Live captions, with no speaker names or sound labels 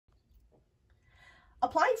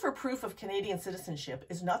Applying for proof of Canadian citizenship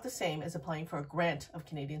is not the same as applying for a grant of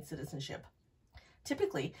Canadian citizenship.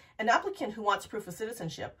 Typically, an applicant who wants proof of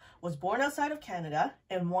citizenship was born outside of Canada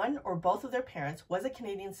and one or both of their parents was a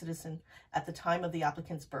Canadian citizen at the time of the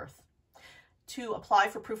applicant's birth. To apply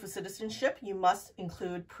for proof of citizenship, you must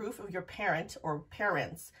include proof of your parent or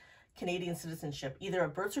parents' Canadian citizenship, either a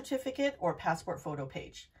birth certificate or passport photo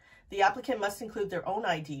page. The applicant must include their own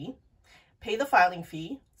ID, pay the filing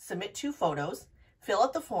fee, submit 2 photos, fill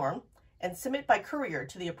out the form, and submit by courier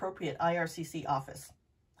to the appropriate IRCC office.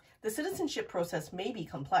 The citizenship process may be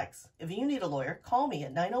complex. If you need a lawyer, call me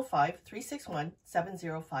at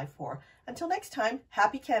 905-361-7054. Until next time,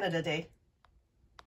 happy Canada Day.